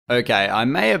Okay, I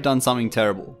may have done something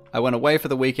terrible. I went away for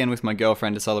the weekend with my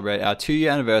girlfriend to celebrate our 2-year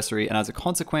anniversary, and as a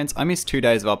consequence, I missed 2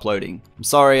 days of uploading. I'm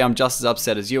sorry, I'm just as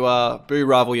upset as you are. Boo,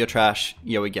 rival, you're trash.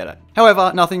 Yeah, we get it.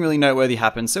 However, nothing really noteworthy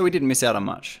happened, so we didn't miss out on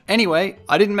much. Anyway,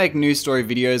 I didn't make news story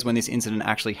videos when this incident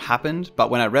actually happened, but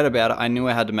when I read about it, I knew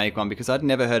I had to make one because I'd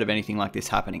never heard of anything like this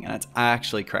happening, and it's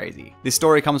actually crazy. This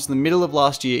story comes from the middle of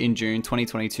last year in June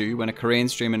 2022, when a Korean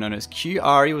streamer known as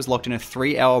QAri was locked in a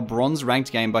 3-hour bronze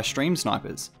ranked game by stream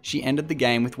snipers. She ended the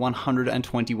game with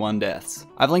 121 deaths.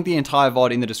 I've linked the entire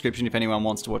VOD in the description if anyone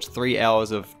wants to watch 3 hours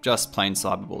of just plain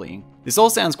cyberbullying. This all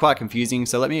sounds quite confusing,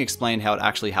 so let me explain how it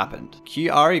actually happened.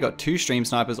 QAri got 2 stream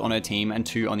snipers on her team and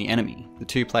 2 on the enemy. The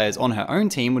 2 players on her own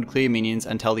team would clear minions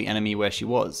and tell the enemy where she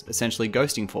was, essentially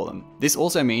ghosting for them. This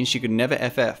also means she could never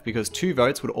FF because 2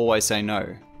 votes would always say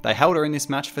no. They held her in this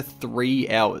match for 3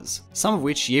 hours, some of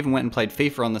which she even went and played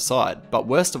FIFA on the side, but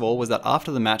worst of all was that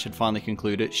after the match had finally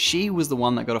concluded, she was the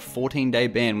one that got a 14-day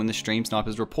ban when the stream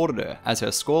snipers reported her, as her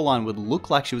scoreline would look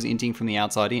like she was inting from the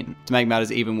outside in. To make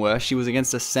matters even worse, she was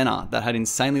against a center that had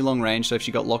insanely long range, so if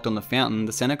she got locked on the fountain,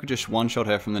 the center could just one-shot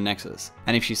her from the nexus.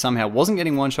 And if she somehow wasn't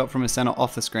getting one-shot from a center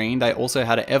off the screen, they also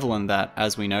had an Evelyn that,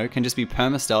 as we know, can just be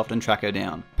perma-stealthed and track her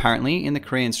down. Apparently, in the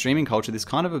Korean streaming culture, this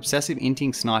kind of obsessive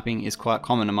inting sniping is quite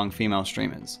common among female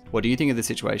streamers. What do you think of the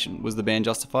situation? Was the ban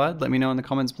justified? Let me know in the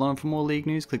comments below, and for more league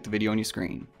news, click the video on your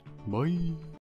screen. Bye.